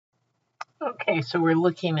Okay, so we're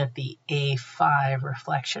looking at the A5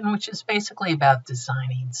 reflection, which is basically about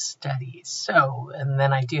designing studies. So, and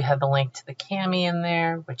then I do have the link to the Cami in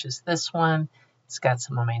there, which is this one. It's got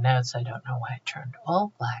some of my notes. I don't know why it turned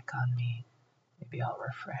all black on me. Maybe I'll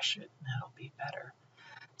refresh it and that'll be better.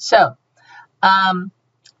 So,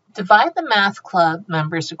 divide the math club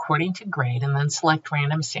members according to grade and then select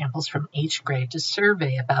random samples from each grade to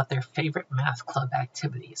survey about their favorite math club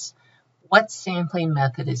activities. What sampling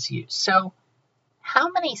method is used? So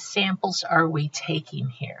how many samples are we taking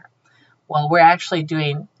here? Well, we're actually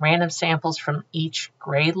doing random samples from each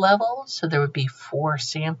grade level. So there would be 4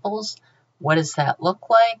 samples. What does that look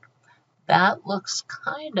like? That looks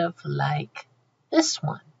kind of like this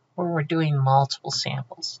one, where we're doing multiple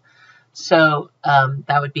samples. So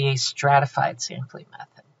that would be a stratified sampling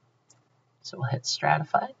method. So we'll hit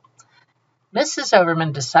stratified. Mrs.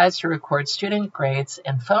 Overman decides to record student grades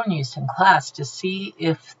and phone use in class to see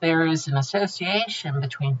if there is an association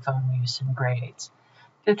between phone use and grades.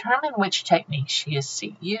 Determine which technique she is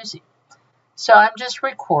using. So I'm just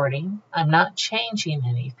recording. I'm not changing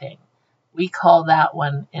anything. We call that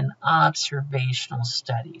one an observational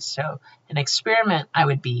study. So an experiment, I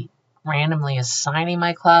would be randomly assigning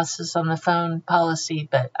my classes on the phone policy,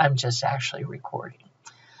 but I'm just actually recording.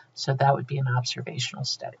 So that would be an observational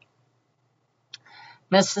study.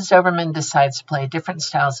 Mrs. Overman decides to play different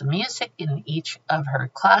styles of music in each of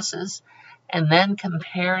her classes and then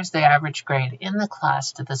compares the average grade in the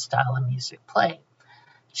class to the style of music played.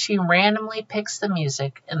 She randomly picks the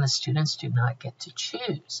music and the students do not get to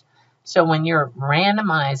choose. So when you're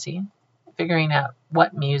randomizing, figuring out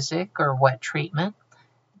what music or what treatment,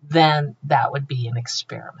 then that would be an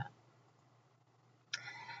experiment.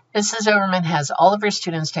 Mrs. Overman has all of her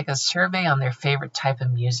students take a survey on their favorite type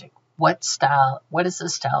of music. What is the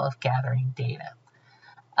style of gathering data?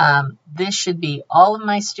 This should be all of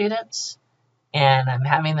my students, and I'm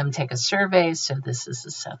having them take a survey, so this is a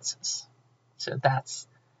census. So that's,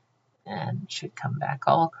 and should come back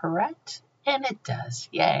all correct, and it does.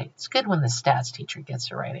 Yay. It's good when the stats teacher gets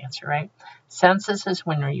the right answer, right? Census is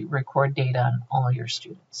when you record data on all your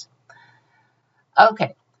students.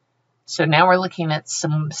 Okay. So now we're looking at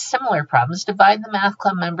some similar problems. Divide the math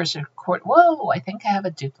club members record. Whoa, I think I have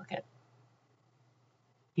a duplicate.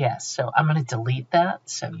 Yes, so I'm going to delete that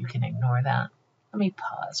so you can ignore that. Let me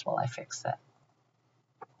pause while I fix that.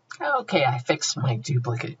 Okay, I fixed my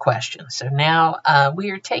duplicate question. So now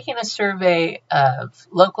we are taking a survey of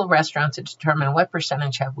local restaurants to determine what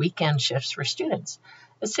percentage have weekend shifts for students.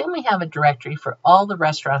 Assume we have a directory for all the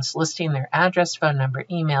restaurants listing their address, phone number,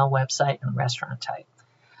 email, website, and restaurant type.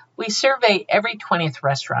 We survey every 20th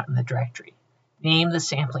restaurant in the directory. Name the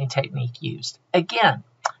sampling technique used. Again,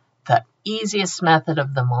 the easiest method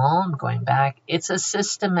of them all, I'm going back, it's a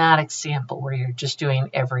systematic sample where you're just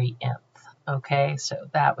doing every nth. Okay, so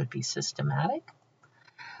that would be systematic.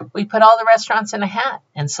 We put all the restaurants in a hat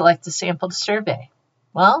and select a sample to survey.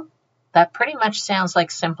 Well, that pretty much sounds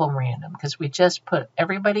like simple random because we just put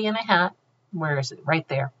everybody in a hat. Where is it? Right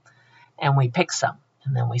there. And we pick some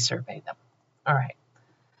and then we survey them. All right.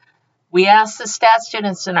 We asked the stat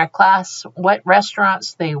students in our class what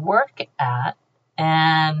restaurants they work at,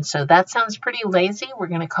 and so that sounds pretty lazy. We're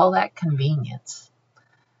going to call that convenience.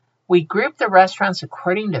 We group the restaurants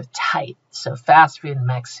according to type, so fast food,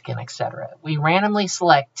 Mexican, etc. We randomly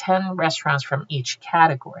select 10 restaurants from each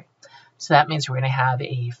category. So that means we're going to have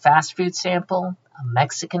a fast food sample, a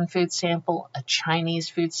Mexican food sample, a Chinese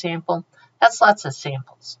food sample. That's lots of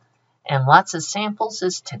samples. And lots of samples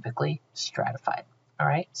is typically stratified. All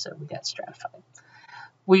right, so we got stratified.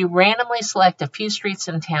 We randomly select a few streets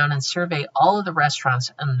in town and survey all of the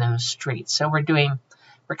restaurants on those streets. So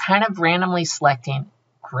we're kind of randomly selecting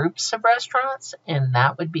groups of restaurants, and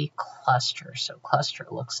that would be cluster. So cluster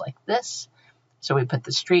looks like this. So we put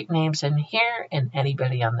the street names in here, and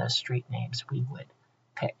anybody on those street names we would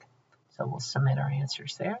pick. So we'll submit our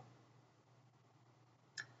answers there.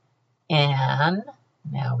 And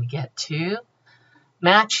now we get to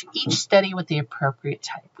match each study with the appropriate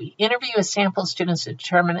type. We interview a sample of students to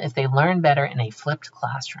determine if they learn better in a flipped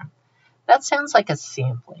classroom. That sounds like a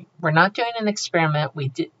sampling. We're not doing an experiment.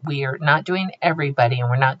 We are not doing everybody, and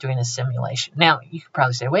we're not doing a simulation. Now, you could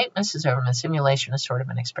probably say, wait, Mrs. Overman, simulation is sort of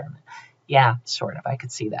an experiment. Yeah, sort of. I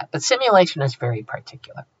could see that. But simulation is very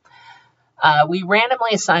particular. We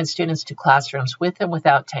randomly assign students to classrooms with and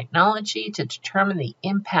without technology to determine the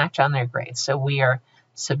impact on their grades. So we are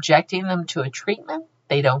subjecting them to a treatment.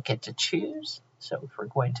 They don't get to choose. So if we're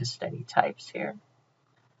going to study types here,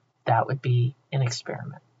 that would be an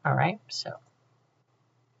experiment. All right, so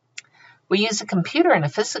we use a computer in a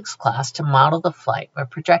physics class to model the flight of a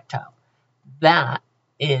projectile. That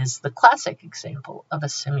is the classic example of a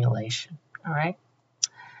simulation. All right.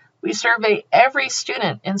 We survey every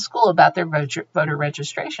student in school about their voter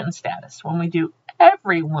registration status. When we do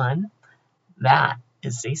everyone, that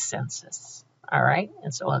is a census. All right.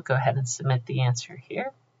 And so I'll go ahead and submit the answer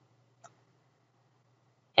here.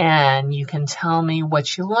 And you can tell me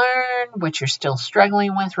what you learned, what you're still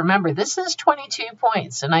struggling with. Remember, this is 22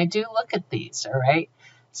 points, and I do look at these, all right?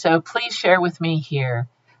 So please share with me here.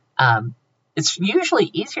 It's usually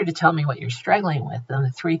easier to tell me what you're struggling with than the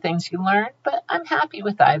 3 things you learned, but I'm happy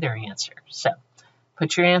with either answer. So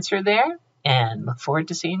put your answer there, and look forward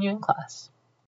to seeing you in class.